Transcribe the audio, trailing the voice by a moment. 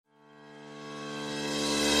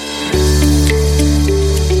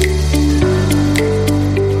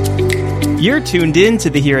You're tuned in to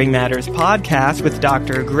the Hearing Matters podcast with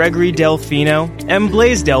Dr. Gregory Delfino and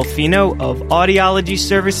Blaise Delfino of Audiology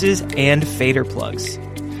Services and Fader Plugs,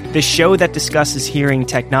 the show that discusses hearing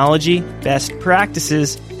technology, best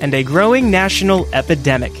practices, and a growing national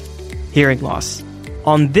epidemic, hearing loss.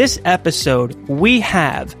 On this episode, we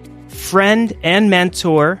have friend and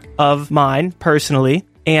mentor of mine personally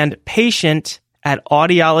and patient at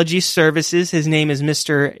Audiology Services. His name is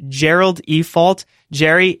Mr. Gerald Efalt.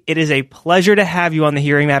 Jerry, it is a pleasure to have you on the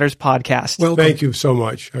Hearing Matters podcast. Well, thank you so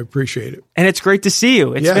much. I appreciate it. And it's great to see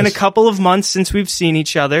you. It's been a couple of months since we've seen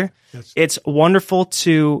each other. Yes. It's wonderful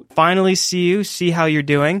to finally see you, see how you're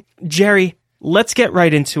doing. Jerry, let's get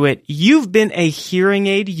right into it. You've been a hearing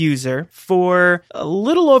aid user for a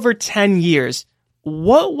little over 10 years.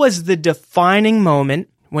 What was the defining moment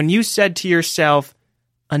when you said to yourself,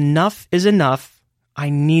 enough is enough, I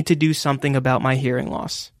need to do something about my hearing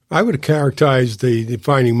loss? I would characterize the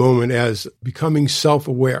defining moment as becoming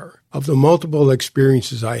self-aware of the multiple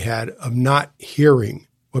experiences I had of not hearing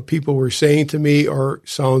what people were saying to me or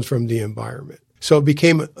sounds from the environment. So it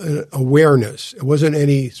became an awareness. It wasn't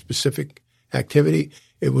any specific activity.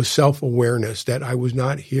 It was self-awareness that I was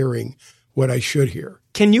not hearing what I should hear.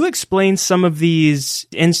 Can you explain some of these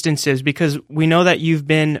instances? Because we know that you've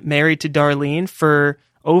been married to Darlene for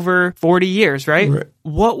over 40 years, right?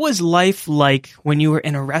 What was life like when you were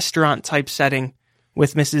in a restaurant type setting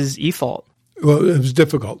with Mrs. Efalt? Well, it was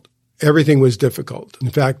difficult. Everything was difficult.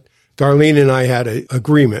 In fact, Darlene and I had an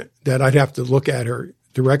agreement that I'd have to look at her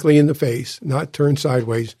directly in the face, not turn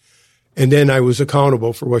sideways, and then I was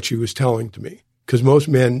accountable for what she was telling to me. Because most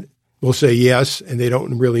men will say yes, and they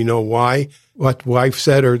don't really know why, what wife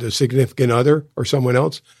said or the significant other or someone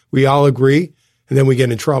else. We all agree, and then we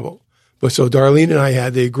get in trouble. But so Darlene and I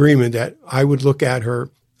had the agreement that I would look at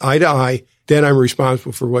her eye to eye, then I'm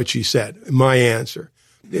responsible for what she said, my answer.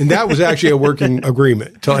 And that was actually a working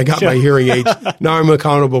agreement until I got my hearing aids. Now I'm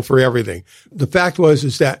accountable for everything. The fact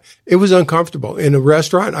is that it was uncomfortable. In a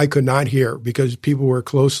restaurant, I could not hear because people were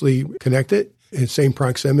closely connected in same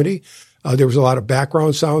proximity. There was a lot of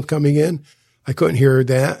background sound coming in. I couldn't hear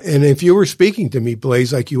that. And if you were speaking to me,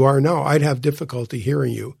 Blaise, like you are now, I'd have difficulty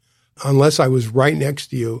hearing you unless I was right next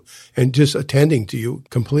to you and just attending to you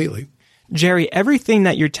completely. Jerry, everything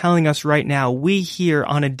that you're telling us right now, we hear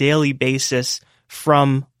on a daily basis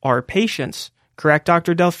from our patients, correct,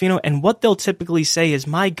 Dr. Delfino? And what they'll typically say is,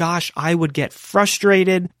 my gosh, I would get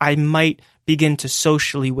frustrated. I might begin to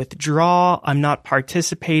socially withdraw. I'm not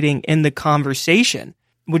participating in the conversation.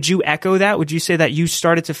 Would you echo that? Would you say that you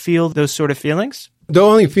started to feel those sort of feelings? The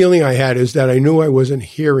only feeling I had is that I knew I wasn't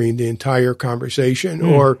hearing the entire conversation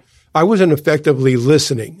or I wasn't effectively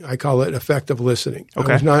listening. I call it effective listening. Okay.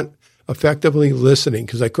 I was not effectively listening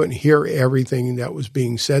because I couldn't hear everything that was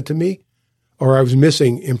being said to me or I was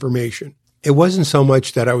missing information. It wasn't so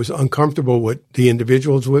much that I was uncomfortable with the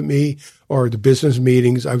individuals with me or the business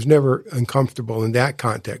meetings. I was never uncomfortable in that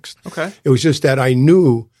context. Okay. It was just that I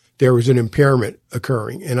knew there was an impairment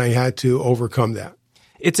occurring and I had to overcome that.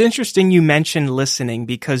 It's interesting you mentioned listening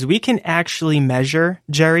because we can actually measure,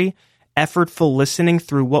 Jerry, effortful listening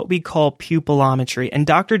through what we call pupillometry. And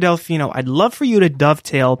Dr. Delfino, I'd love for you to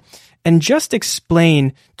dovetail and just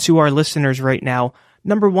explain to our listeners right now,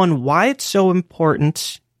 number one, why it's so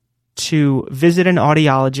important to visit an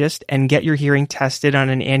audiologist and get your hearing tested on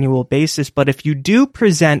an annual basis. But if you do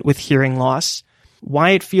present with hearing loss, why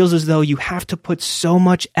it feels as though you have to put so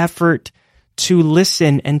much effort to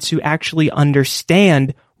listen and to actually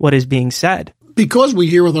understand what is being said. Because we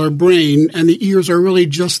hear with our brain and the ears are really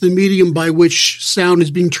just the medium by which sound is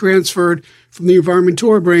being transferred from the environment to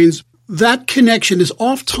our brains, that connection is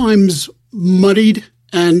oftentimes muddied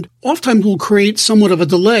and oftentimes will create somewhat of a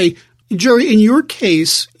delay. Jerry, in your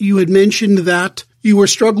case, you had mentioned that you were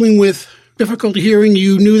struggling with difficulty hearing.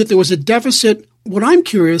 You knew that there was a deficit. What I'm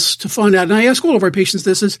curious to find out, and I ask all of our patients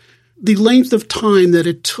this, is the length of time that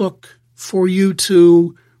it took for you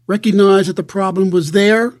to recognize that the problem was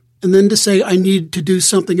there and then to say, I need to do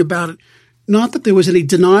something about it. Not that there was any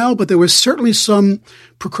denial, but there was certainly some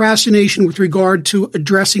procrastination with regard to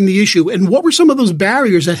addressing the issue. And what were some of those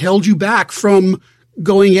barriers that held you back from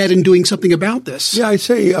going ahead and doing something about this? Yeah, I'd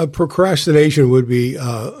say procrastination would be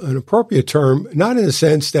an appropriate term, not in the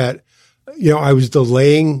sense that, I was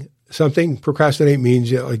delaying something. Procrastinate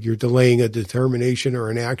means like you're delaying a determination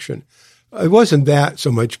or an action. It wasn't that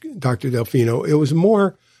so much, Dr. Delfino. It was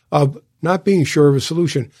more of not being sure of a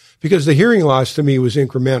solution because the hearing loss to me was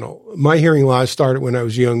incremental. My hearing loss started when I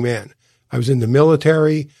was a young man. I was in the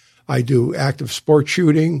military. I do active sport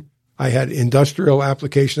shooting. I had industrial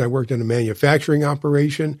applications. I worked in a manufacturing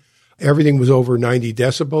operation. Everything was over 90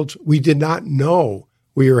 decibels. We did not know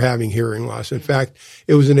we were having hearing loss. In fact,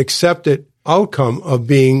 it was an accepted outcome of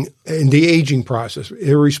being in the aging process,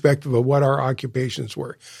 irrespective of what our occupations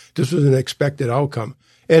were. This was an expected outcome.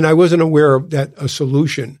 And I wasn't aware of that a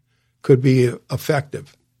solution could be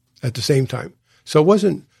effective at the same time. So it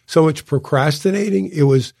wasn't so much procrastinating. It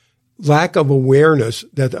was lack of awareness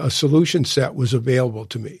that a solution set was available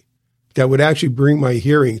to me that would actually bring my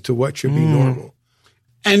hearing to what should be normal.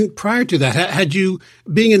 And prior to that, had you,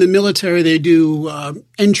 being in the military, they do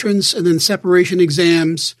entrance and then separation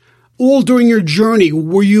exams. All during your journey,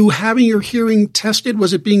 were you having your hearing tested?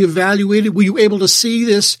 Was it being evaluated? Were you able to see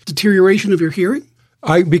this deterioration of your hearing?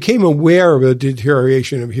 I became aware of the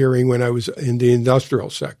deterioration of hearing when I was in the industrial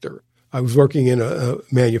sector. I was working in a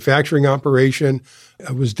manufacturing operation.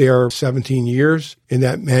 I was there 17 years in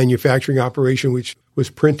that manufacturing operation, which was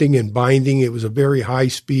printing and binding. It was a very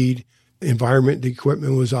high-speed environment. The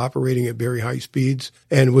equipment was operating at very high speeds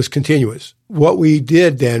and was continuous. What we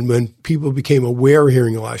did then when people became aware of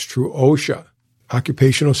hearing loss through OSHA,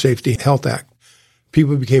 Occupational Safety Health Act,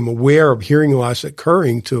 people became aware of hearing loss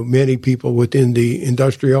occurring to many people within the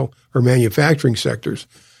industrial or manufacturing sectors.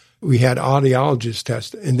 We had audiologists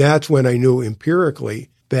test, and that's when I knew empirically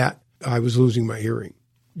that I was losing my hearing.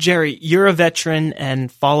 Jerry, you're a veteran,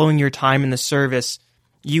 and following your time in the service,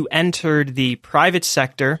 you entered the private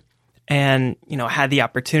sector and, had the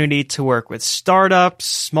opportunity to work with startups,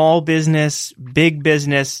 small business, big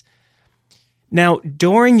business. Now,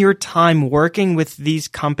 during your time working with these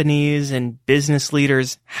companies and business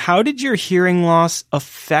leaders, how did your hearing loss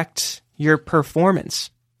affect your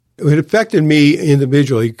performance? It affected me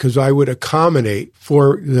individually because I would accommodate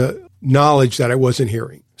for the knowledge that I wasn't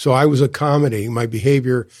hearing. So I was accommodating. My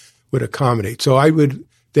behavior would accommodate. So I would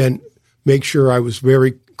then make sure I was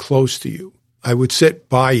very close to you. I would sit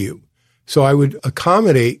by you. So I would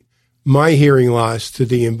accommodate my hearing loss to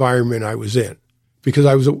the environment I was in because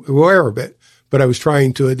I was aware of it, but I was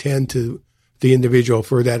trying to attend to the individual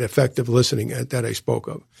for that effective listening that I spoke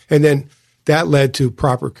of. And then that led to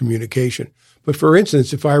proper communication. But for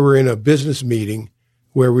instance, if I were in a business meeting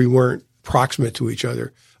where we weren't proximate to each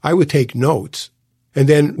other, I would take notes. And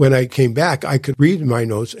then when I came back, I could read my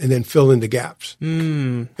notes and then fill in the gaps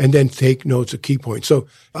and then take notes of key points. So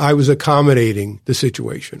I was accommodating the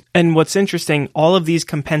situation. And what's interesting, all of these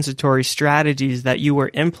compensatory strategies that you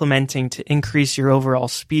were implementing to increase your overall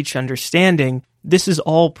speech understanding, this is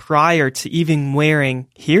all prior to even wearing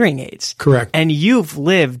hearing aids. Correct. And you've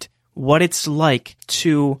lived what it's like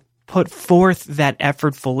to put forth that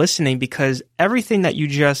effortful listening, because everything that you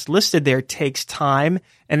just listed there takes time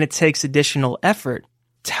and it takes additional effort.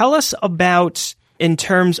 Tell us about, in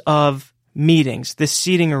terms of meetings, the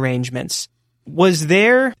seating arrangements, was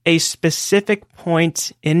there a specific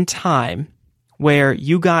point in time where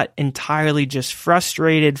you got entirely just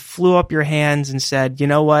frustrated, flew up your hands and said, you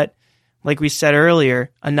know what, like we said earlier,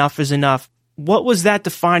 enough is enough? What was that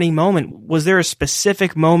defining moment? Was there a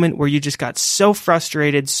specific moment where you just got so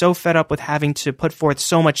frustrated, so fed up with having to put forth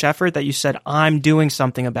so much effort that you said, I'm doing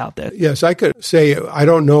something about this? Yes, I could say I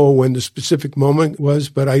don't know when the specific moment was,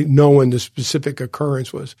 but I know when the specific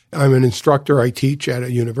occurrence was. I'm an instructor. I teach at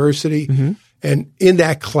a university. Mm-hmm. And in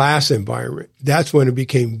that class environment, that's when it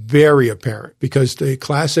became very apparent because the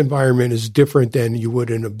class environment is different than you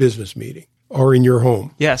would in a business meeting or in your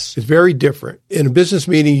home. Yes. It's very different. In a business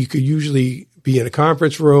meeting, you could usually be in a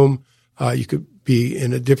conference room. You could be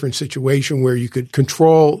in a different situation where you could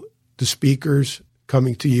control the speakers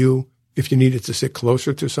coming to you if you needed to sit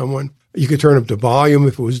closer to someone. You could turn up the volume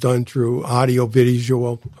if it was done through audio,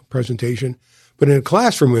 visual presentation. But in a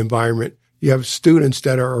classroom environment, you have students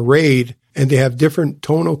that are arrayed and they have different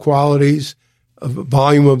tonal qualities of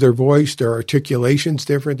volume of their voice. Their articulation's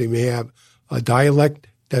different. They may have a dialect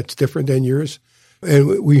that's different than yours.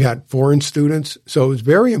 And we had foreign students. So it was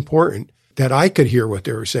very important that I could hear what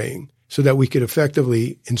they were saying so that we could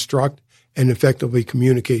effectively instruct and effectively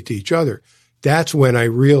communicate to each other. That's when I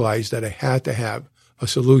realized that I had to have a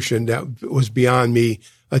solution that was beyond me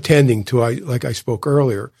attending to, like I spoke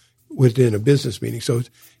earlier, within a business meeting. So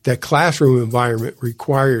that classroom environment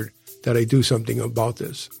required that I do something about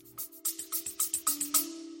this.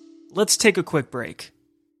 Let's take a quick break.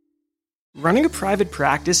 Running a private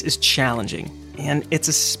practice is challenging, and it's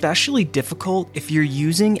especially difficult if you're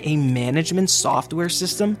using a management software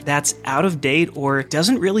system that's out of date or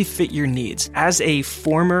doesn't really fit your needs. As a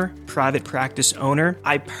former private practice owner,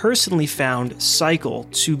 I personally found Cycle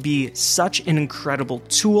to be such an incredible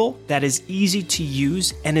tool that is easy to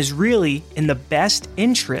use and is really in the best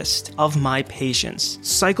interest of my patients.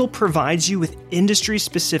 Cycle provides you with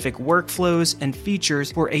industry-specific workflows and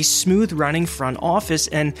features for a smooth running front office,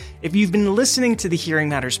 and if you've been listening to the Hearing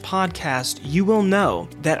Matters podcast, you you will know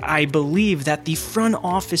that I believe that the front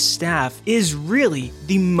office staff is really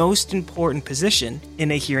the most important position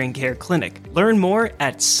in a hearing care clinic. Learn more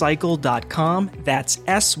at Sycle.com. That's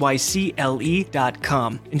SYCLE.com.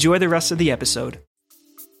 Enjoy the rest of the episode.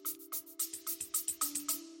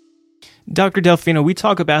 Dr. Delfino, we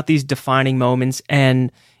talk about these defining moments,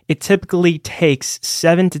 and it typically takes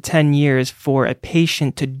 7 to 10 years for a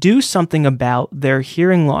patient to do something about their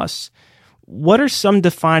hearing loss. What are some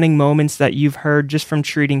defining moments that you've heard just from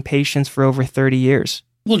treating patients for over 30 years?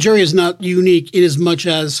 Well, Jerry, is not unique in as much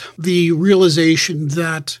as the realization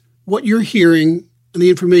that what you're hearing and the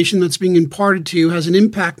information that's being imparted to you has an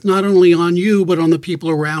impact not only on you, but on the people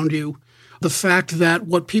around you. The fact that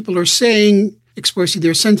what people are saying, expressing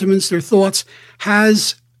their sentiments, their thoughts,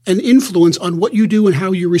 has an influence on what you do and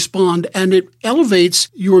how you respond. And it elevates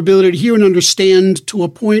your ability to hear and understand to a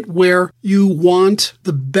point where you want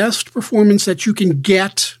the best performance that you can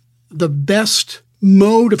get, the best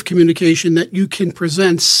mode of communication that you can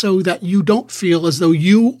present, so that you don't feel as though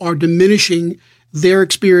you are diminishing their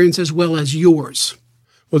experience as well as yours.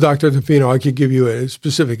 Well, Dr. Delfino, I could give you a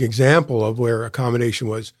specific example of where accommodation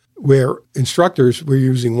was, where instructors were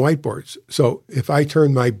using whiteboards. So if I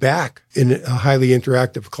turn my back in a highly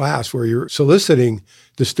interactive class where you're soliciting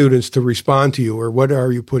the students to respond to you, or what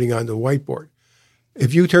are you putting on the whiteboard?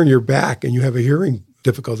 If you turn your back and you have a hearing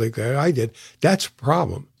difficulty like I did, that's a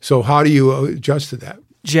problem. So how do you adjust to that?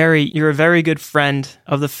 Jerry, you're a very good friend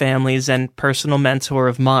of the family's and personal mentor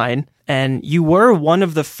of mine. And you were one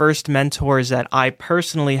of the first mentors that I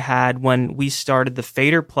personally had when we started the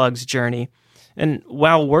Fader Plugs journey. And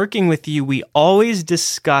while working with you, we always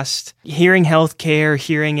discussed hearing healthcare,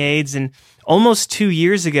 hearing aids, and almost 2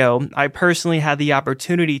 years ago, I personally had the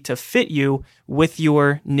opportunity to fit you with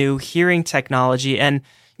your new hearing technology. And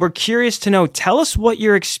we're curious to know, tell us what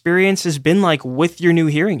your experience has been like with your new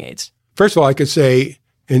hearing aids. First of all, I could say,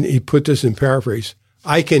 and he put this in paraphrase,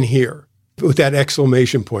 I can hear, with that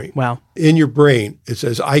exclamation point. Wow. In your brain, it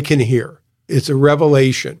says, I can hear. It's a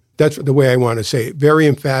revelation. That's the way I want to say it. Very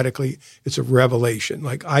emphatically, it's a revelation,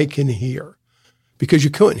 like I can hear, because you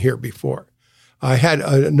couldn't hear before. I had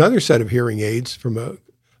another set of hearing aids from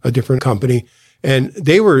a different company, and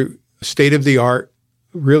they were state-of-the-art,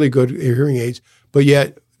 really good hearing aids, but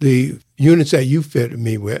yet the units that you fitted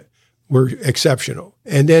me with were exceptional.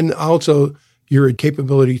 And then also your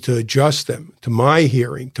capability to adjust them to my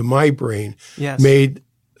hearing, to my brain, made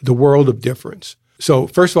the world of difference. So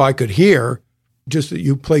first of all, I could hear, just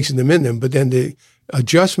you placing them in them, but then the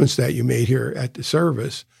adjustments that you made here at the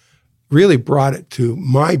service really brought it to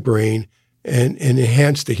my brain and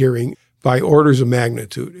enhanced the hearing by orders of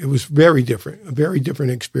magnitude. It was very different, a very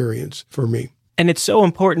different experience for me. And it's so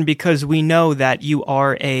important because we know that you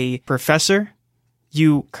are a professor.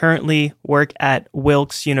 You currently work at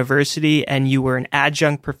Wilkes University, and you were an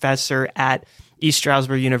adjunct professor at East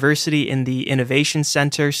Stroudsburg University in the Innovation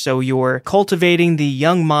Center. So you're cultivating the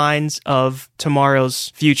young minds of tomorrow's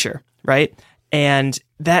future, right? And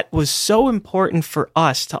that was so important for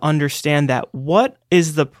us to understand that what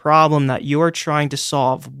is the problem that you're trying to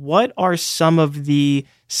solve? What are some of the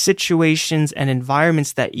situations and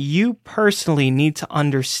environments that you personally need to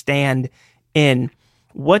understand in?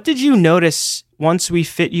 What did you notice once we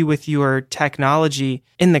fit you with your technology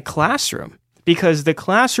in the classroom? Because the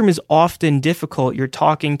classroom is often difficult. You're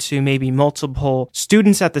talking to maybe multiple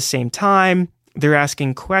students at the same time. They're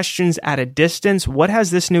asking questions at a distance. What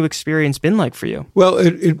has this new experience been like for you? Well,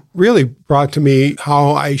 it really brought to me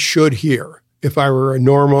how I should hear if I were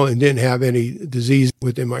normal and didn't have any disease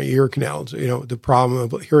within my ear canals, the problem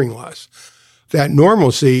of hearing loss. That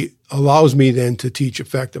normalcy allows me then to teach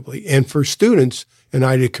effectively, and for students and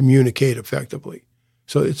I to communicate effectively.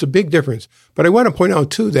 So it's a big difference. But I want to point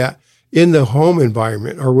out, too, that in the home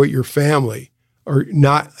environment or with your family or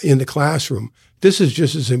not in the classroom, this is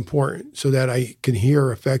just as important so that I can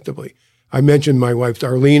hear effectively. I mentioned my wife,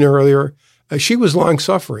 Darlene, earlier. She was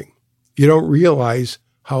long-suffering. You don't realize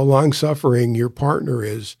how long-suffering your partner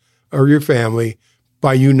is or your family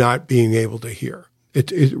by you not being able to hear.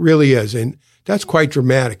 It really is. And that's quite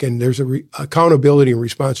dramatic. And there's accountability and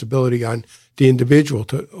responsibility on the individual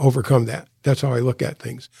to overcome that. That's how I look at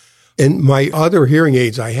things. And my other hearing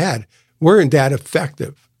aids I had weren't that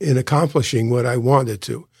effective in accomplishing what I wanted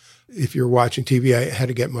to. If you're watching TV, I had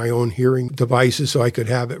to get my own hearing devices so I could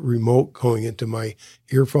have it remote going into my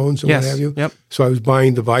earphones and what have you. Yep. So I was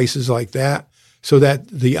buying devices like that so that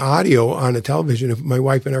the audio on a television, if my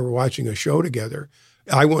wife and I were watching a show together,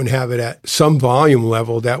 I wouldn't have it at some volume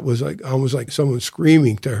level that was like almost like someone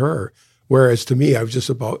screaming to her. Whereas to me, I was just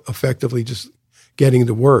about effectively just getting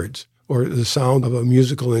the words or the sound of a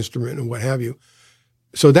musical instrument and what have you.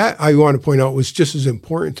 So that I want to point out was just as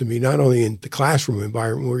important to me, not only in the classroom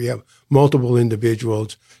environment where you have multiple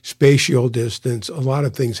individuals, spatial distance, a lot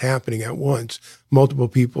of things happening at once, multiple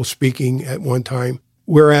people speaking at one time.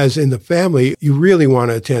 Whereas in the family, you really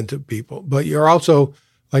want to attend to people, but you're also,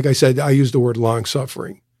 like I said, I use the word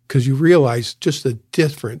long-suffering because you realize just the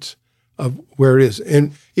difference of where it is.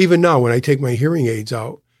 And even now, when I take my hearing aids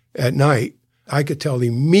out at night, I could tell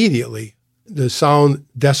immediately the sound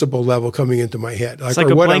decibel level coming into my head. It's like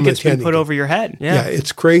a blanket's been put over your head. Yeah,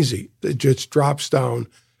 it's crazy. It just drops down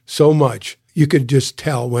so much. You could just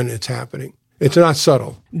tell when it's happening. It's not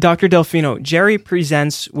subtle. Dr. Delfino, Jerry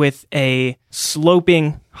presents with a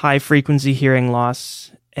sloping high-frequency hearing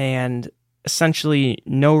loss and essentially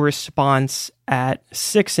no response at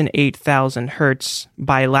 6,000 and 8,000 hertz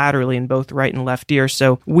bilaterally in both right and left ear.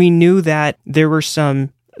 So we knew that there were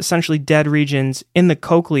some essentially dead regions in the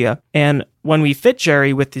cochlea. And when we fit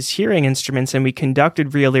Jerry with his hearing instruments and we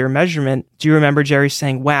conducted real ear measurement, do you remember Jerry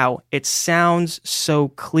saying, wow, it sounds so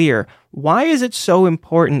clear? Why is it so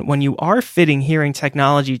important when you are fitting hearing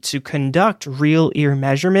technology to conduct real ear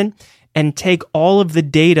measurement and take all of the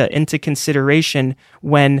data into consideration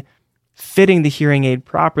when fitting the hearing aid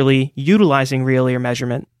properly, utilizing real ear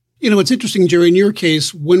measurement? You know, it's interesting, Jerry, in your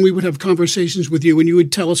case, when we would have conversations with you and you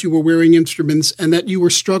would tell us you were wearing instruments and that you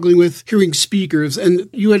were struggling with hearing speakers, and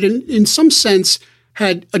you had, in some sense,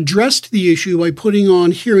 had addressed the issue by putting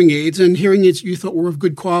on hearing aids, and hearing aids you thought were of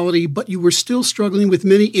good quality, but you were still struggling with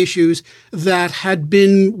many issues that had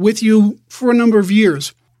been with you for a number of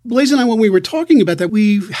years. Blaise and I, when we were talking about that,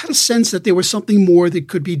 we had a sense that there was something more that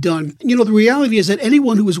could be done. You know, the reality is that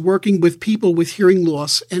anyone who is working with people with hearing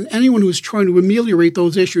loss and anyone who is trying to ameliorate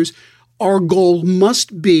those issues, our goal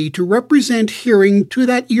must be to represent hearing to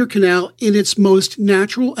that ear canal in its most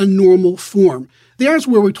natural and normal form. There's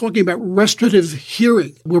where we're talking about restorative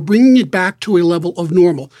hearing. We're bringing it back to a level of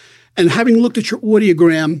normal. And having looked at your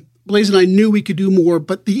audiogram, Blaise and I knew we could do more,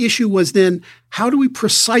 but the issue was then, how do we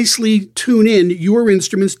precisely tune in your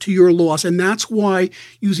instruments to your loss? And that's why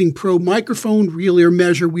using Pro Microphone, Real Ear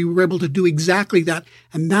Measure, we were able to do exactly that.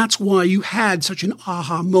 And that's why you had such an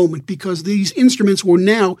aha moment, because these instruments were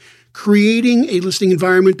now creating a listening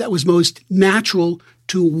environment that was most natural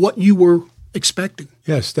to what you were expecting.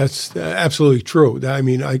 Yes, that's absolutely true. I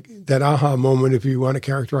mean, that aha moment, if you want to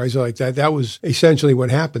characterize it like that, that was essentially what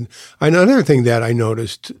happened. Another thing that I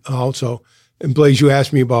noticed also, and Blaise, you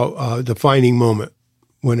asked me about the defining moment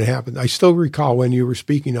when it happened. I still recall when you were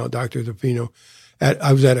speaking out, Dr. Delfino,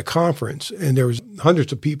 I was at a conference and there was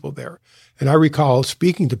hundreds of people there. And I recall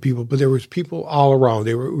speaking to people, but there was people all around.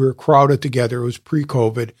 We were crowded together. It was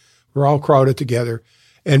pre-COVID. We're all crowded together.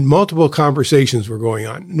 And multiple conversations were going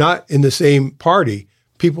on, not in the same party.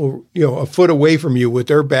 People, a foot away from you with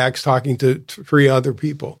their backs talking to three other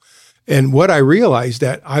people. And what I realized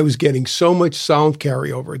that I was getting so much sound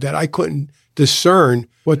carryover that I couldn't discern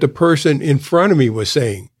what the person in front of me was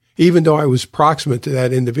saying. Even though I was proximate to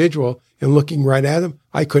that individual and looking right at them,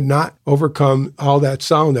 I could not overcome all that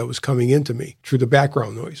sound that was coming into me through the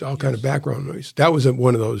background noise, all kind of background noise. That was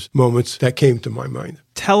one of those moments that came to my mind.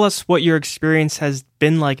 Tell us what your experience has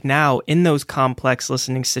been like now in those complex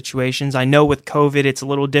listening situations. I know with COVID, it's a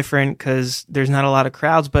little different because there's not a lot of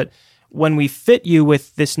crowds, but when we fit you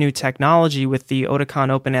with this new technology, with the Oticon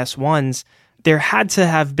Opn S1s, there had to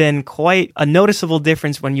have been quite a noticeable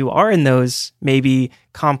difference when you are in those maybe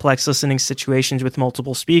complex listening situations with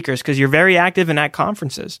multiple speakers, because you're very active and at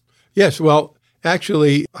conferences. Yes, well,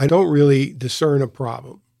 actually, I don't really discern a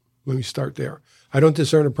problem. Let me start there. I don't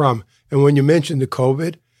discern a problem. And when you mentioned the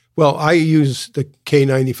COVID, well, I use the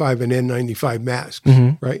K95 and N95 masks,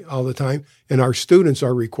 right, all the time. And our students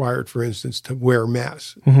are required, for instance, to wear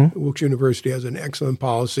masks. Wilkes University has an excellent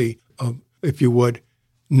policy of, if you would,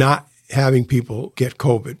 not having people get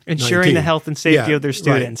COVID. Ensuring the health and safety of their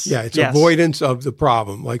students. Right. Yeah, it's avoidance of the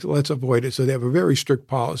problem. Like, let's avoid it. So they have a very strict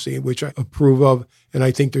policy, which I approve of, and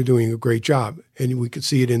I think they're doing a great job. And we could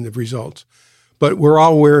see it in the results. But we're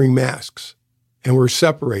all wearing masks, and we're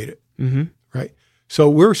separated, right? So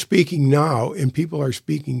we're speaking now, and people are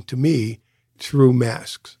speaking to me through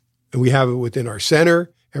masks. And we have it within our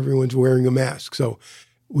center. Everyone's wearing a mask. So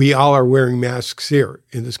we all are wearing masks here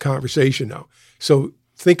in this conversation now. So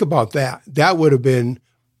think about that. That would have been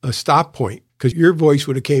a stop point because your voice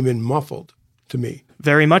would have came in muffled to me.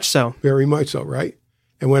 Very much so. Very much so, right?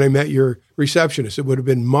 And when I met your receptionist, it would have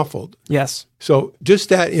been muffled. Yes. So just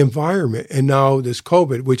that environment, and now this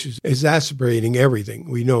COVID, which is exacerbating everything.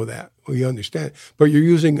 We know that. We understand. But you're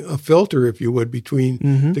using a filter, if you would,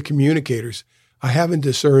 between the communicators. I haven't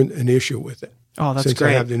discerned an issue with it. Oh, that's since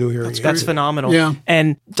great. I have the new hearing aid. That's phenomenal. Yeah.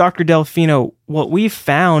 And Dr. Delfino, what we've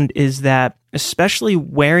found is that especially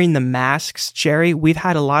wearing the masks, Jerry, we've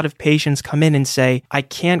had a lot of patients come in and say, I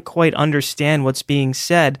can't quite understand what's being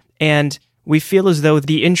said. And we feel as though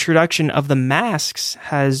the introduction of the masks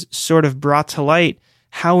has sort of brought to light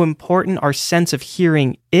how important our sense of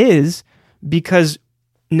hearing is, because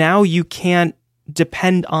now you can't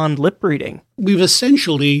depend on lip reading. We've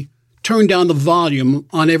essentially turned down the volume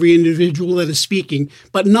on every individual that is speaking.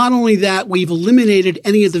 But not only that, we've eliminated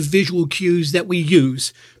any of the visual cues that we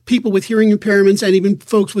use. People with hearing impairments and even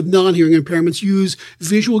folks with non-hearing impairments use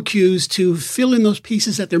visual cues to fill in those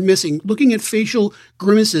pieces that they're missing. Looking at facial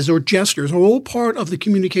grimaces or gestures are all part of the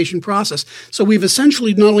communication process. So we've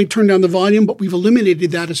essentially not only turned down the volume, but we've eliminated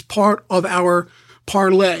that as part of our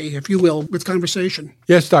parlay, if you will, with conversation.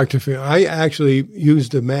 Yes, Dr. Phil. I actually use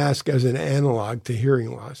the mask as an analog to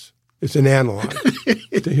hearing loss. It's an analog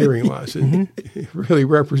to hearing loss. It really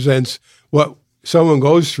represents what someone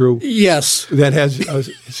goes through. Yes. That has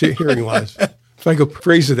a hearing loss, if I could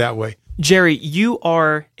phrase it that way. Jerry, you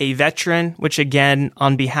are a veteran, which again,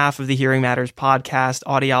 on behalf of the Hearing Matters podcast,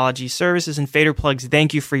 Audiology Services, and Fader Plugs,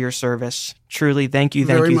 thank you for your service. Truly, thank you.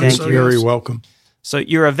 Very welcome. So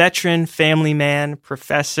you're a veteran, family man,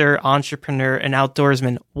 professor, entrepreneur, and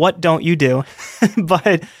outdoorsman. What don't you do?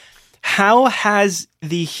 But how has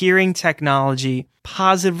the hearing technology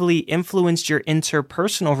positively influenced your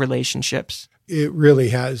interpersonal relationships? It really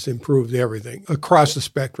has improved everything across the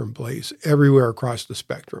spectrum, Blaze, everywhere across the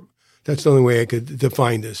spectrum. That's the only way I could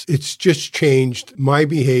define this. It's just changed my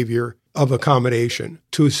behavior of accommodation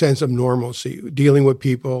to a sense of normalcy, dealing with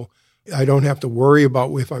people. I don't have to worry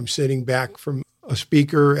about if I'm sitting back from a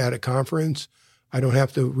speaker at a conference. I don't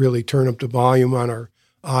have to really turn up the volume on our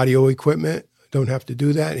audio equipment. Don't have to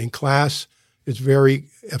do that. In class, it's very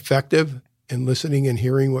effective in listening and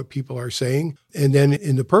hearing what people are saying. And then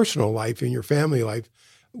in the personal life, in your family life,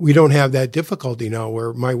 we don't have that difficulty now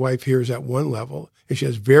where my wife hears at one level and she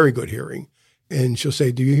has very good hearing. And she'll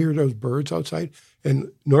say, do you hear those birds outside?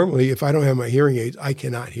 And normally, if I don't have my hearing aids, I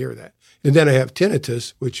cannot hear that. And then I have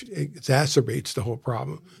tinnitus, which exacerbates the whole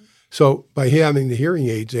problem. So by having the hearing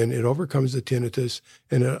aids in, it overcomes the tinnitus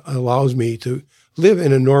and it allows me to live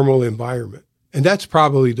in a normal environment. And that's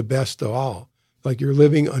probably the best of all. Like you're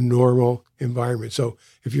living a normal environment. So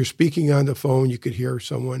if you're speaking on the phone, you could hear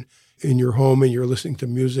someone in your home and you're listening to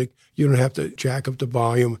music. You don't have to jack up the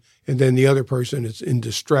volume. And then the other person is in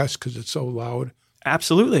distress because it's so loud.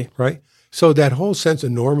 Absolutely. Right? So that whole sense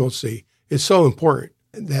of normalcy is so important.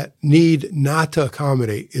 That need not to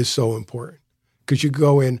accommodate is so important. Because you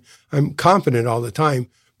go in, I'm confident all the time,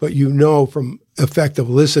 but you know from effective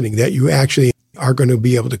listening that you actually are going to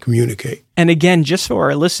be able to communicate. And again, just for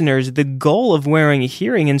our listeners, the goal of wearing a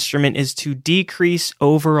hearing instrument is to decrease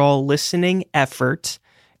overall listening effort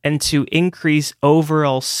and to increase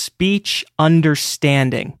overall speech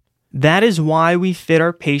understanding. That is why we fit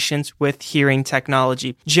our patients with hearing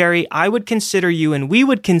technology. Jerry, I would consider you, and we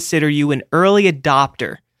would consider you, an early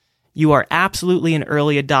adopter. You are absolutely an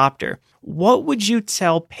early adopter. What would you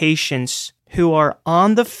tell patients who are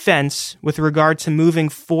on the fence with regard to moving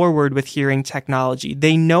forward with hearing technology?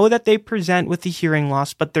 They know that they present with the hearing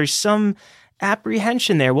loss, but there's some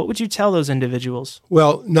apprehension there. What would you tell those individuals?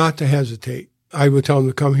 Well, not to hesitate. I would tell them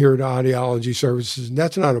to come here to Audiology Services, and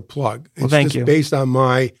that's not a plug. It's thank you. Based on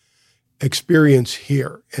my experience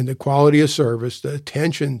here and the quality of service, the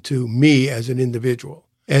attention to me as an individual,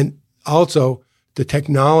 and also the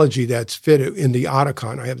technology that's fitted in the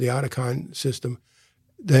Oticon. I have the Oticon system.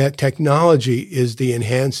 That technology is the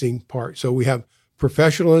enhancing part. So we have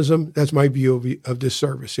professionalism. That's my view of this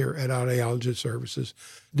service here at Audiology Services.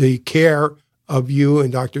 The care of you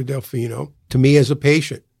and Dr. Delfino, to me as a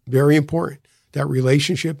patient, very important. That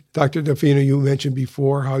relationship. Dr. Delfino, you mentioned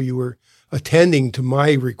before how you were attending to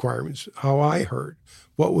my requirements, how I heard,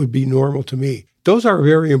 what would be normal to me. Those are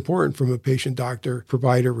very important from a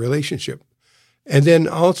patient-doctor-provider relationship. And then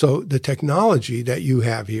also the technology that you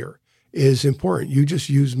have here is important. You just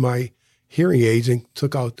used my hearing aids and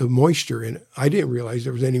took out the moisture in it. I didn't realize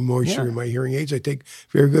there was any moisture in my hearing aids. I take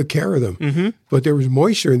very good care of them. Mm-hmm. But there was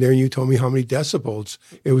moisture in there, and you told me how many decibels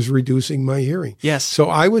it was reducing my hearing. Yes. So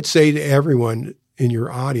I would say to everyone in your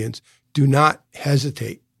audience, do not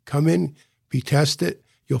hesitate. Come in, be tested.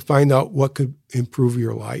 You'll find out what could improve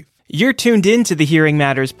your life. You're tuned in to the Hearing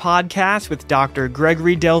Matters podcast with Dr.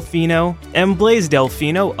 Gregory Delfino and Blaze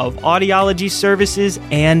Delfino of Audiology Services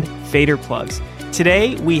and Fader Plugs.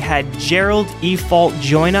 Today, we had Gerald E. Fault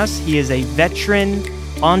join us. He is a veteran,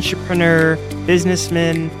 entrepreneur,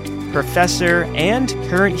 businessman, professor, and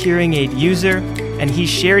current hearing aid user, and he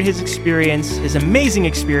shared his experience, his amazing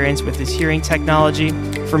experience with his hearing technology.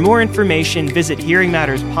 For more information, visit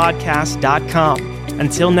hearingmatterspodcast.com.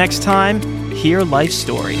 Until next time, Hear Life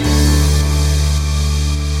Story.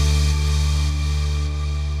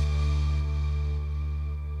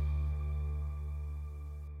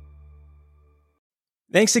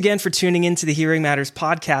 Thanks again for tuning in to the Hearing Matters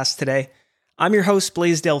podcast today. I'm your host,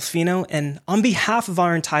 Blaise Delfino, and on behalf of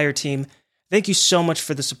our entire team, thank you so much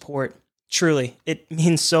for the support. Truly, it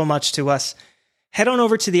means so much to us. Head on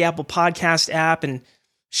over to the Apple Podcast app and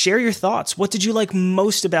share your thoughts. What did you like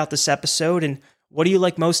most about this episode, and what do you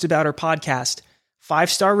like most about our podcast?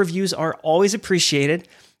 5-star reviews are always appreciated.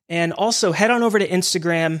 And also head on over to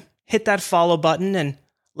Instagram, hit that follow button, and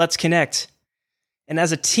let's connect. And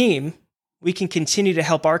as a team, we can continue to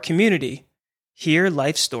help our community hear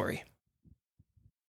life story.